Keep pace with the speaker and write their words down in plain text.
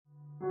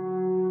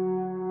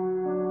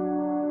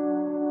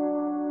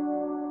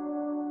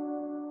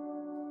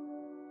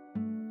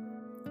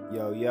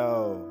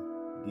Yo,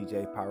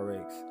 DJ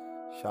Pyrex,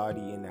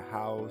 Shawty in the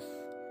house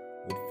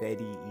with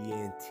Fetty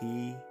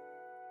ENT.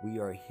 We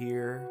are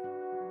here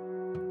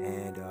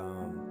and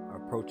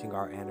approaching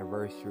our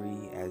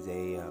anniversary as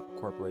a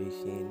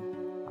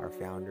corporation. Our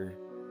founder,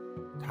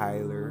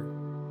 Tyler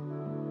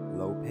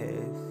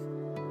Lopez,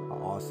 an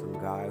awesome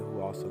guy who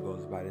also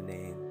goes by the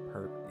name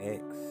Perk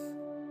X.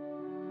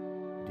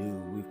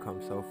 Dude, we've come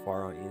so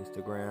far on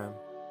Instagram.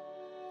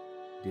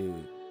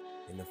 Dude,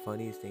 and the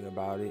funniest thing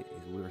about it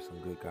is we're some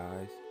good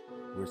guys.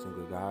 We're some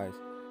good guys.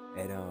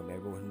 And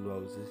everyone who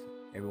knows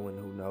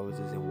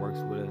us and works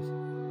with us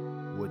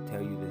would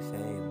tell you the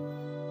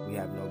same. We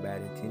have no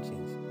bad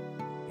intentions.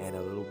 And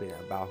a little bit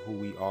about who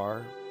we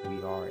are.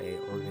 We are an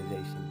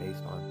organization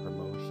based on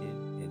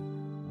promotion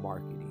and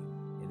marketing.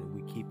 And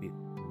we keep it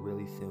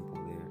really simple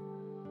there.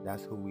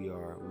 That's who we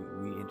are.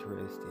 We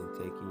interested in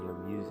taking your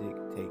music,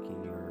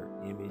 taking your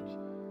image,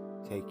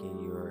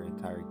 taking your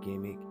entire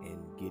gimmick and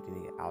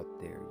getting it out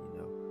there,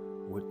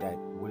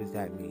 What does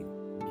that mean?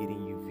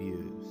 Getting you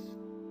views,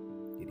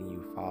 getting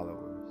you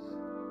followers,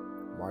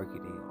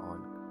 marketing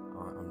on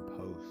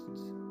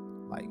posts.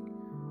 Like,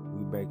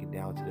 we break it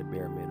down to the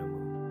bare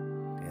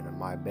minimum. And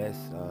my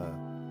best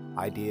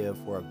idea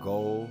for a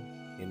goal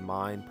in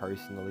mind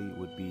personally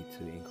would be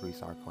to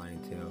increase our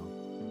clientele.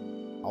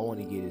 I want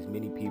to get as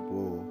many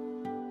people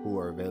who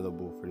are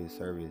available for this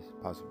service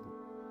possible.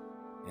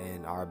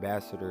 And our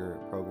ambassador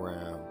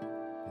program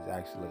is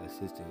actually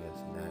assisting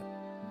us in that.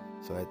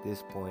 So at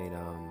this point,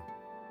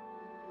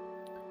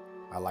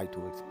 I like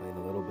to explain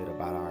a little bit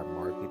about our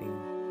marketing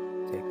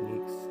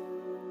techniques.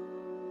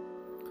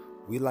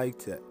 We like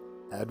to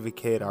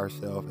advocate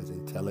ourselves as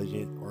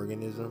intelligent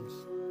organisms.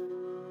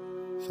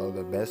 So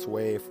the best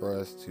way for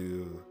us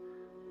to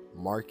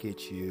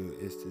market you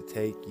is to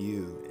take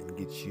you and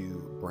get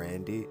you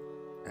branded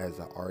as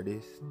an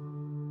artist.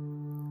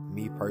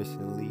 Me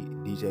personally,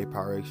 DJ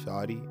Pyrex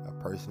Shawty, a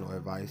personal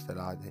advice that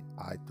I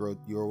throw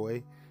your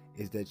way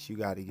is that you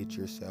got to get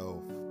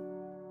yourself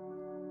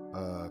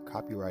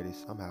copyrighted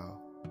somehow.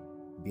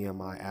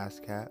 BMI,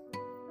 ASCAP.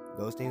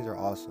 Those things are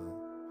awesome.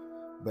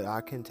 But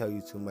I can't tell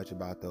you too much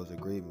about those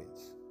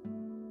agreements.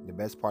 The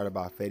best part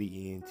about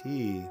Fetty ENT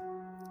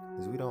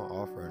is we don't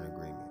offer an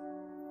agreement.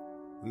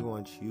 We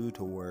want you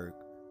to work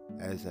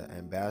as an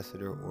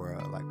ambassador or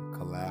a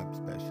collab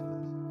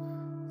specialist.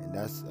 And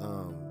that's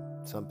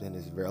something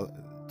that's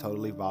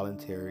totally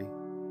voluntary.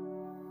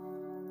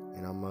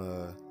 And I'm going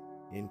to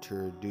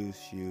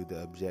introduce you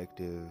the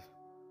objective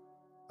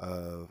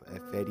of a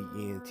Fetty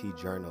ENT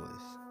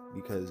journalist,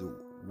 because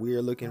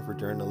we're looking for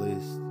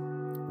journalists.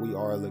 We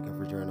are looking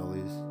for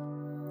journalists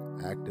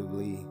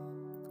actively.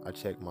 I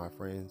check my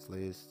friends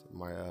list,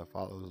 my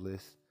followers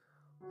list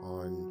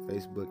on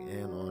Facebook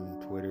and on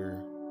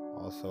Twitter,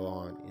 also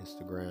on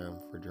Instagram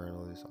for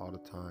journalists all the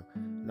time.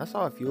 And I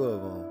saw a few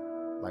of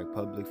them, like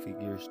public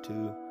figures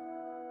too.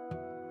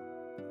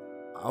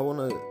 I want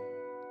to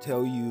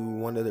tell you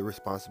one of the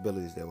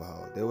responsibilities they will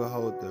hold. They will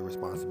hold the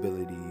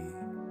responsibility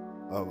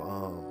of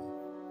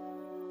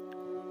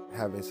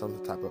having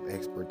some type of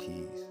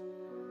expertise.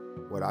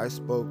 What I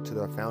spoke to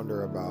the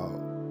founder about,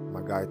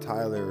 my guy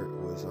Tyler,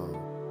 was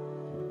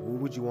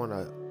what would you want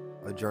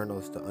a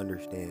journalist to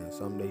understand?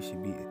 Something they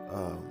should be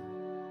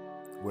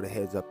with a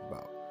heads up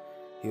about.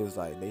 He was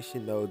like, they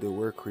should know that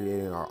we're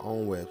creating our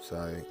own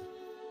website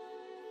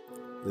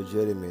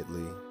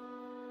legitimately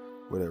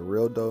with a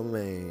real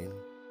domain,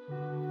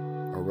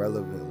 a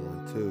relevant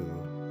one too,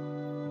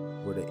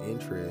 with an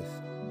interest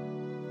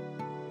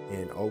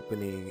in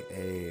opening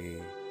a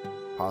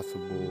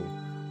possible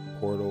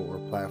portal or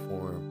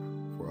platform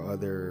for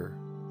other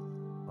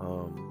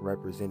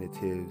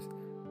representatives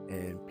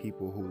and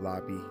people who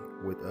lobby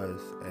with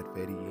us at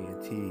Fetty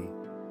ENT,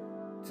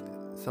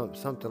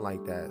 something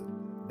like that.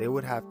 They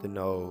would have to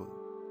know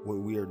what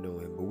we are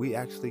doing, but we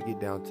actually get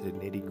down to the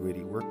nitty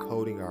gritty. We're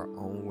coding our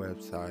own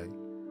website.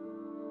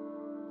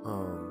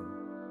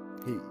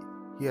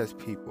 He has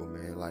people,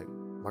 man. Like,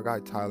 my guy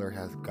Tyler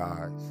has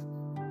guys,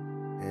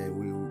 and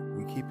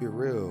we keep it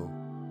real.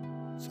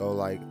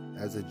 So,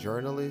 as a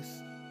journalist,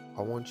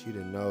 I want you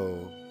to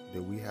know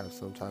that we have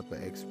some type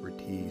of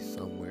expertise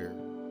somewhere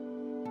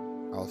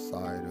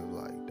outside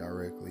of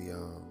directly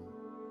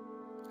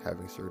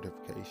having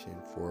certification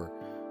for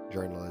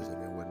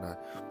journalism and whatnot.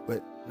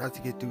 But not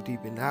to get too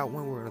deep in that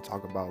one, we're going to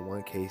talk about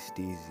 1K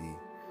Steezy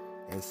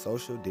and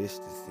social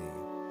distancing.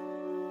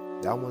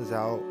 That one's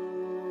out.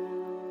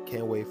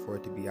 Can't wait for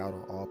it to be out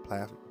on all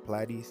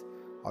platties.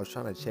 I was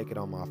trying to check it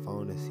on my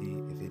phone to see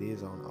if it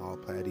is on all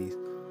platties.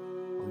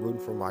 I'm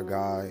rooting for my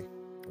guy.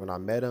 When I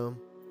met him,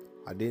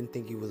 I didn't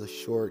think he was a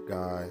short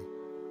guy.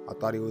 I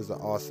thought he was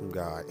an awesome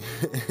guy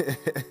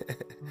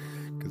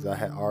because I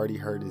had already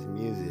heard his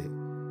music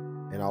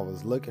and I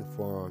was looking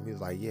for him. He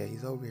was like, yeah,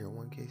 he's over here,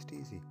 1K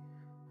Steezy.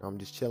 I'm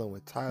just chilling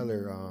with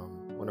Tyler,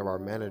 one of our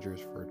managers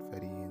for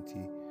Fetty ENT.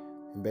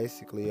 And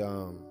basically,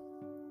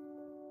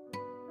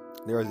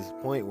 there was this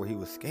point where he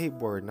was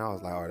skateboarding, and I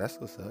was like, oh, that's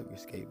what's up, you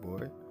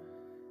skateboard.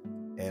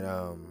 And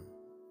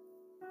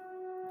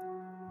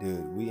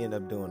dude, we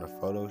ended up doing a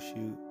photo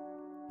shoot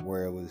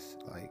where it was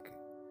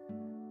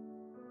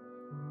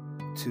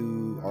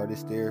two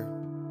artists there.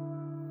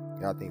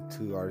 Yeah, I think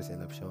two artists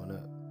end up showing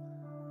up.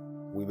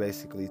 We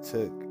basically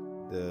took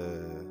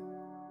the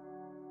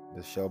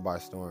show by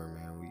storm,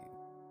 man.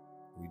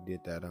 We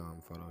did that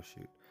photo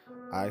shoot.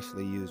 I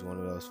actually used one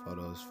of those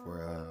photos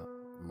for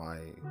my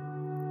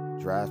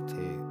draft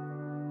tape,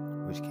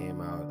 which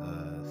came out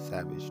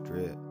Savage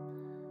Drip.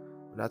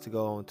 Not to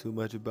go on too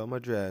much about my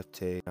draft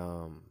tape,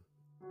 how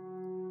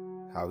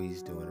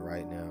he's doing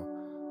right now.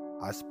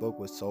 I spoke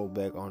with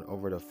Soulbeck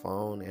over the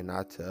phone, and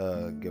not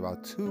to give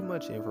out too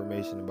much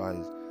information about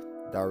his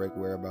direct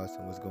whereabouts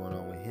and what's going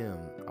on with him.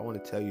 I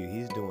want to tell you,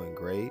 he's doing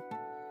great.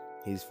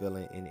 He's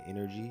feeling an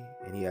energy,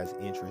 and he has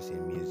interest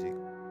in music.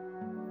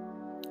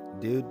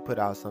 Dude put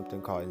out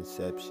something called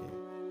Inception.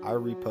 I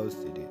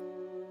reposted it,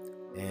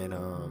 and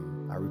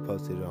I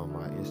reposted it on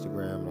my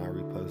Instagram, and I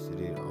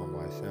reposted it on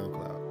my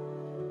SoundCloud.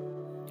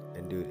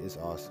 And dude, it's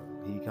awesome.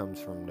 He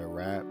comes from the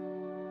rap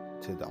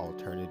to the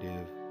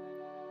alternative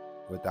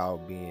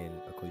without being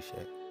a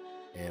cliche.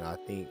 And I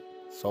think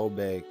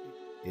Soulbeck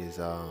is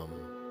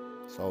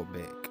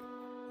Soulbeck.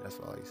 That's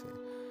all he's saying.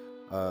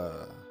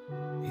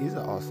 He's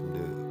an awesome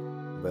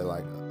dude, but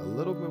like a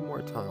little bit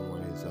more time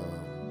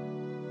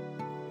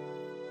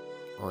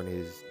on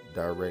his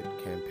direct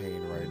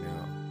campaign right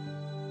now,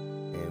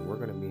 and we're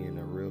gonna be in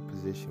a real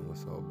position with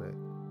Soulbeck.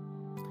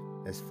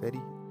 That's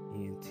Fetty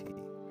ENT.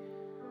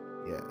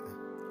 Yeah.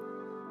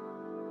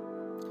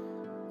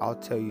 I'll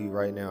tell you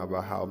right now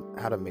about how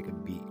to make a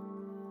beat.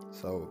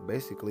 So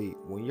basically,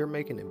 when you're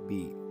making a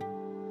beat,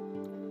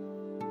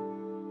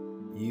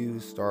 you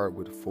start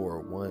with 4,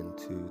 1,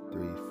 2,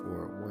 3,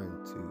 4,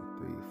 1, 2,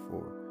 3,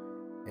 4,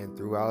 and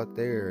throughout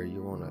there,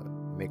 you want to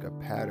make a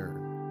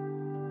pattern.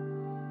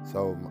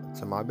 So,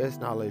 to my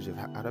best knowledge of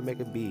how to make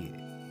a beat,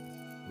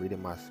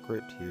 reading my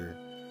script here,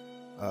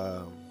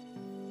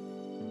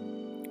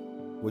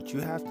 what you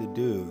have to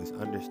do is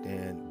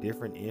understand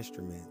different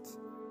instruments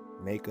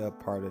make up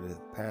part of the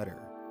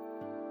pattern.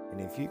 And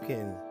if you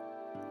can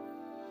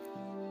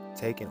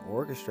take and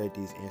orchestrate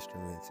these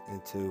instruments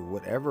into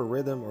whatever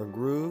rhythm or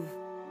groove,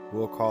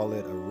 we'll call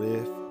it a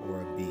riff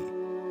or a beat.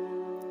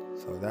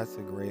 So that's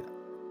a great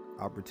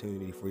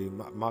opportunity for you.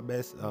 My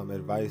best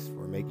advice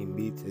for making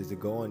beats is to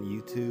go on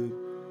YouTube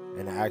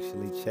and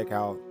actually check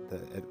out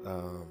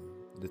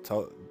the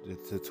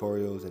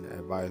tutorials and the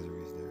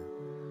advisories there.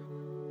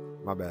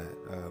 My bad,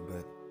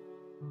 but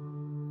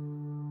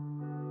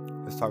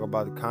let's talk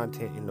about the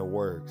content in the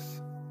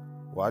works.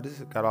 Well, I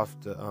just got off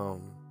the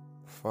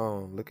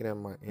phone looking at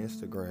my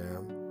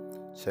Instagram,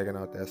 checking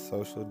out that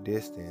Social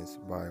Distance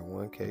by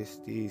 1K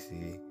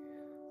Steezy.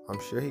 I'm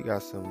sure he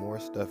got some more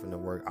stuff in the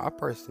work. I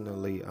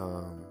personally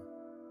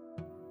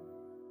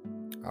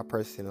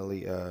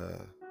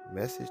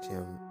messaged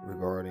him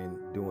regarding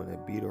doing a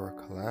beat or a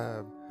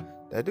collab.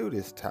 That dude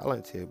is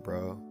talented,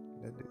 bro.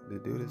 The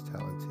dude is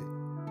talented,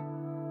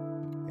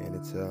 and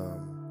it's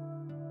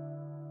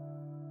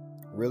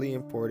really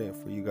important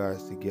for you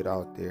guys to get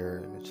out there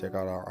and to check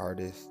out our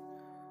artists.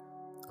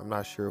 I'm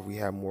not sure if we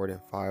have more than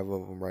 5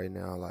 of them right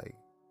now, like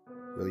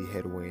really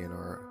headway in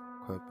our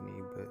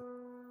company, but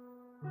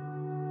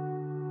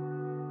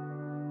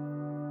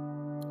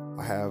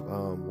I have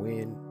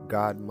Win,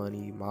 God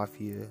Money,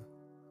 Mafia,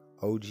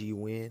 OG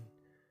Win,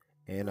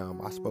 and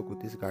I spoke with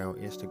this guy on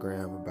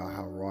Instagram about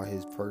how raw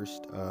his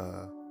first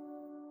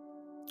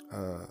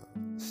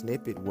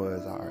snippet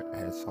was. I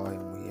had saw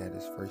him when he had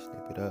his first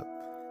snippet up,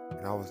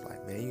 and I was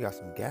like, man, you got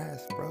some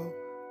gas, bro.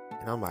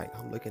 And I'm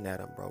looking at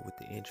him, bro, with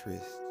the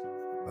interest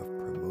of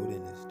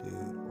promoting this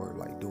dude or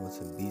like doing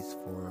some beats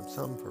for him,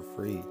 something for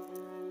free.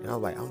 And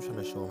I'm trying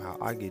to show him how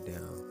I get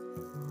down.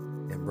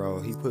 And bro,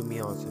 he put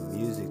me on some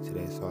music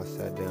today, so I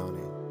sat down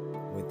and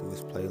went through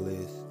his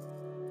playlist.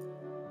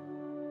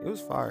 It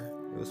was fire.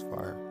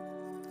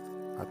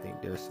 I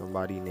think there's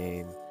somebody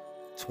named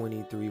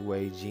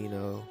 23-Way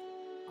Gino.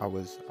 I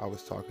was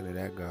talking to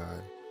that guy,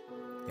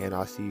 and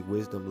I see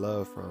Wisdom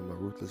Love from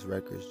Ruthless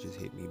Records just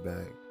hit me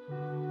back.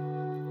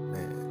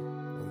 Man,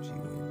 OG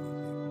Win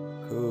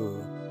music,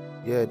 cool.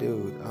 Yeah,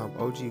 dude.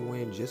 OG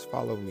Win just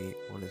followed me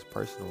on his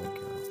personal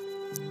account.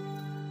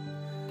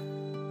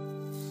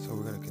 So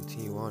we're gonna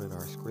continue on in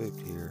our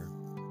script here.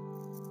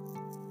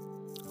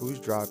 Who's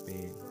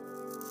dropping?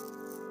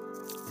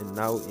 And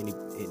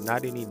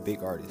not any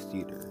big artists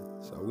either.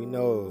 So we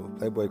know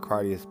Playboi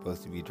Carti is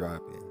supposed to be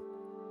dropping,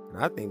 and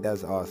I think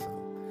that's awesome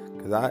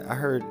because I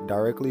heard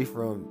directly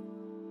from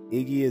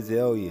Iggy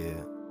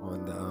Azalea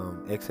on the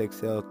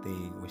XXL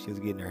thing when she was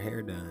getting her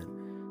hair done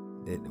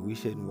that we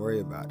shouldn't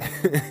worry about it.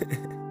 We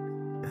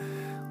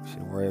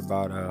shouldn't worry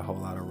about a whole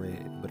lot of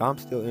red, but I'm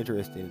still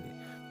interested in it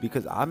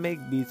because I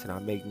make beats and I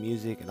make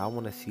music, and I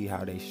want to see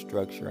how they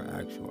structure an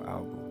actual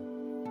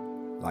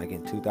album, like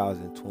in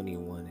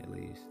 2021 at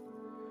least.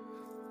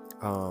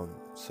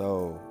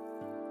 So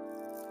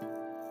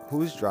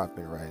who's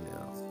dropping right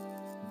now?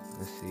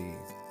 Let's see.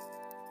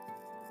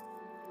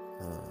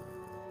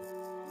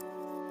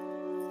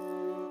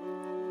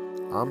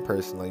 I'm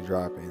personally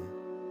dropping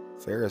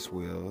Ferris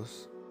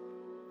Wheels.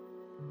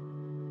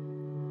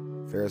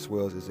 Ferris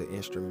Wheels is an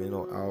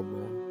instrumental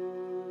album.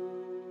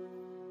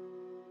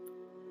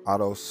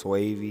 Otto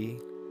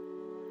Swavey,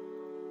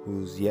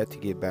 who's yet to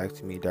get back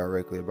to me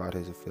directly about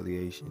his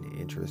affiliation and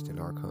interest in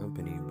our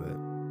company, but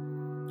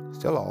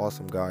still an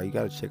awesome guy. You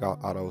gotta check out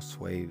Otto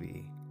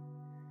Swavey.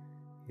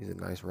 He's a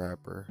nice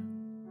rapper.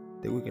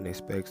 I think we can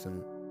expect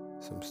some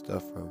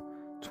stuff from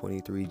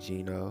 23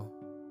 Gino,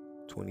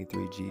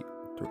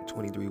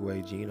 23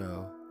 Way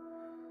Gino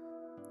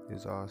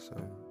is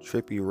awesome.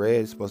 Trippie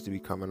Redd's supposed to be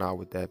coming out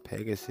with that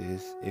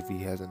Pegasus if he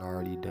hasn't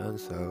already done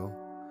so.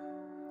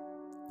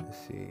 Let's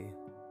see.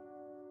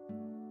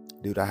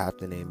 Dude, I have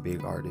to name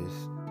big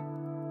artists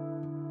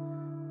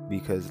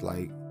because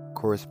like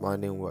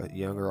corresponding with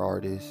younger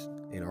artists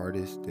and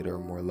artists that are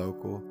more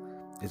local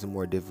is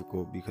more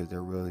difficult because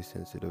they're really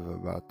sensitive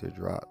about their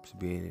drops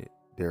being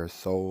their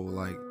soul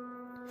like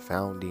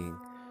founding.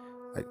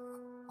 Like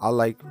I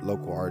like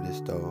local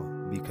artists though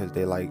because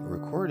they like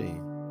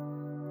recording,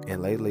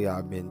 and lately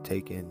I've been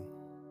taken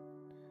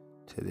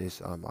to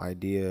this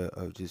idea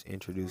of just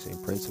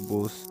introducing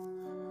principles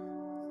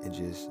and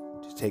just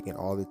taking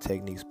all the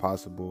techniques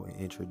possible and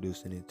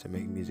introducing it to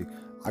make music.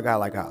 I got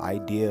like an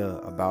idea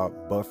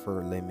about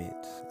buffer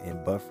limits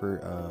and buffer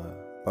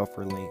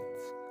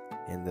lengths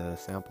and the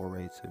sample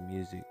rates of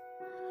music.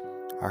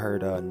 I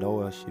heard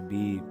Noah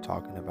Shabib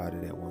talking about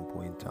it at one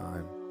point in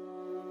time.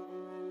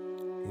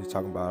 He was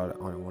talking about it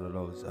on one of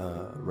those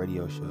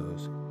radio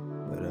shows,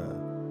 but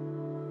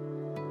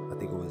I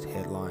think it was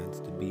Headlines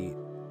to Beat.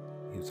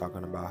 He was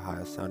talking about how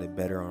it sounded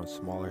better on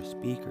smaller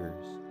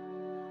speakers.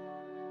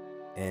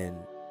 And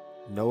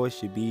Noah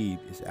Shabib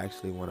is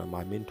actually one of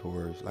my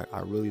mentors. Like,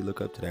 I really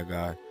look up to that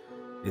guy.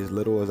 As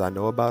little as I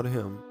know about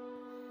him,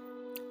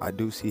 I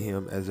do see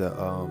him as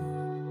a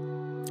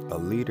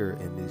leader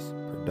in this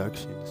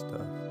production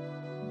stuff.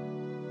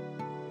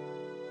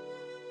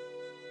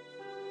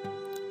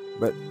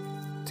 But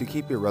to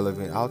keep it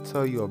relevant, I'll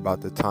tell you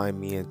about the time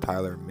me and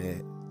Tyler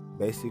met.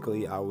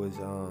 Basically, I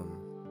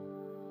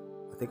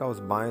think I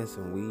was buying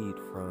some weed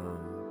from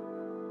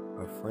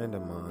a friend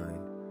of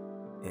mine,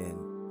 and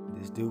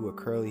this dude with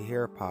curly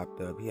hair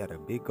popped up. He had a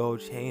big gold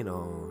chain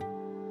on,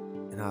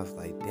 and I was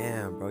like,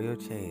 damn, bro, your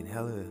chain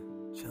hella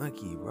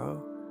chunky,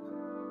 bro.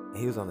 And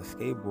he was on a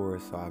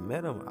skateboard, so I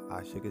met him.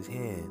 I shook his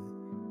hand,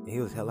 and he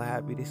was hella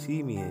happy to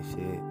see me and shit.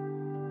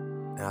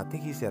 And I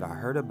think he said, I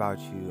heard about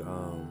you,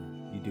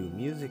 you do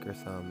music or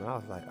something. And I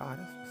was like, oh,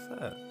 that's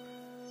what's up,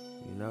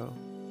 you know?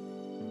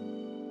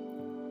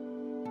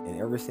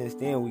 And ever since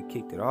then, we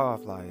kicked it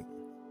off, like,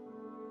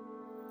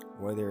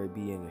 whether it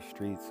be in the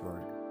streets or,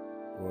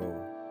 well,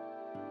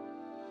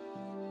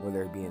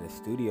 whether it be in a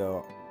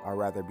studio. I'd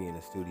rather be in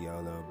a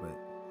studio, though, but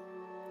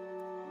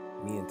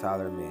me and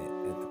Tyler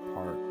met at the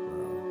park,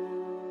 bro.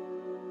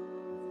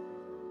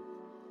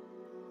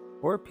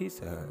 Or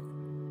Pizza Hut.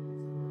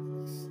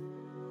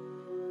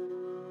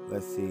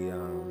 Let's see,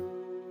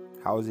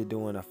 how was it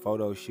doing a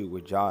photo shoot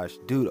with Josh?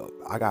 Dude,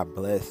 I got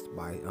blessed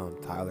by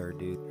Tyler,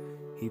 dude.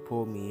 He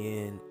pulled me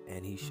in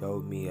and he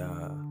showed me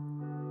a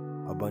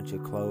bunch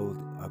of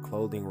a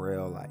clothing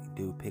rail, like,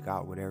 dude, pick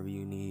out whatever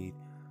you need.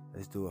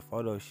 Let's do a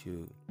photo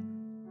shoot.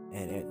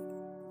 And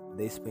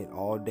they spent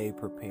all day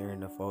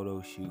preparing the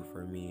photo shoot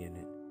for me, and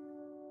it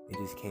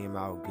just came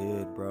out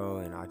good, bro.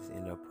 And I just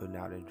ended up putting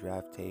out a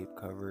draft tape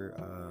cover.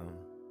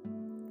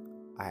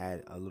 I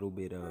had a little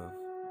bit of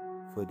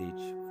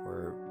footage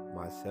for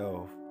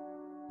myself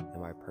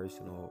and my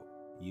personal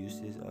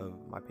uses of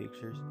my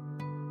pictures,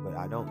 but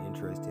I don't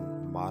interest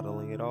in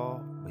modeling at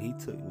all. But he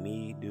took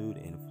me, dude,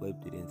 and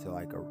flipped it into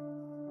like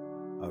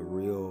a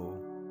real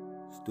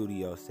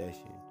studio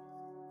session,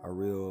 a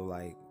real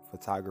like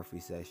photography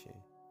session.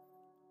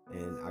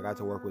 And I got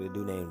to work with a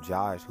dude named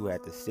Josh who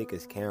had the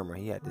sickest camera.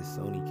 He had this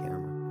Sony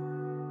camera,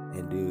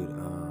 and dude,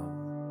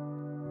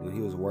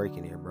 he was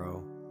working it,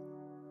 bro.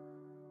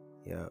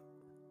 Yep.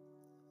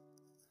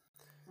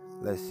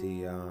 Let's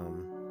see.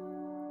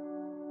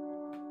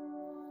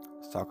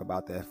 Let's talk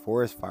about that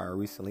forest fire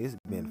recently. It's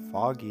been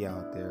foggy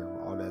out there,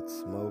 all that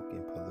smoke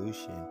and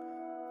pollution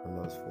from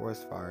those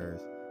forest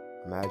fires.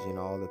 Imagine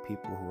all the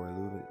people who are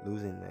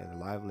losing their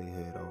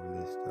livelihood over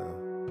this stuff.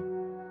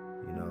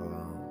 You know,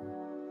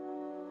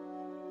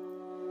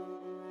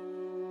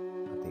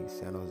 I think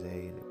San Jose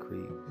and the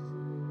Creeks,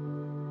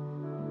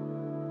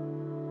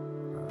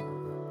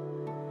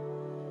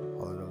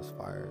 all of those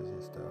fires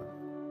and stuff.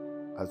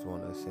 I just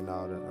want to send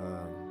out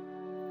a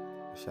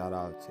shout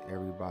out to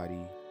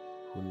everybody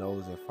who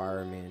knows a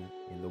fireman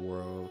in the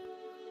world.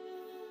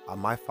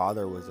 My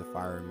father was a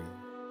fireman,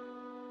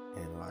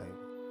 and like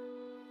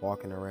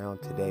walking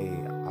around today,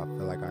 I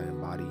feel like I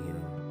embody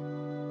him,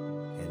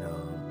 and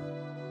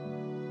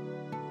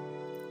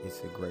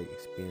it's a great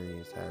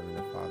experience having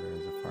a father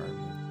as a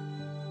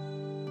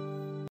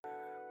fireman.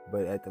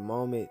 But at the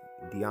moment,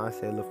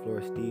 Deontay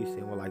LaFleur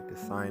Stevenson would like to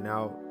sign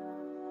out.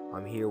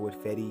 I'm here with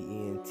Fetty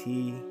ENT.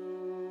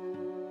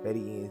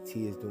 Fetty ENT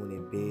is doing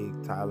it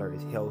big. Tyler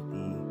is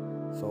healthy.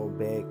 Soul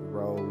Beck,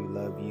 bro, we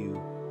love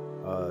you.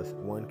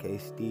 1K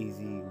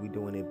Steezy, we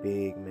doing it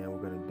big, man. We're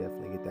gonna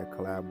definitely get that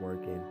collab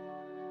working.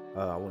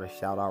 I want to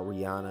shout out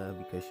Rihanna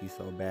because she's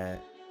so bad.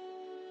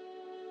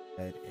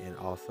 And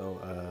also,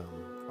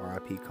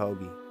 R.I.P.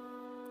 Kobe.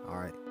 All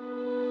right.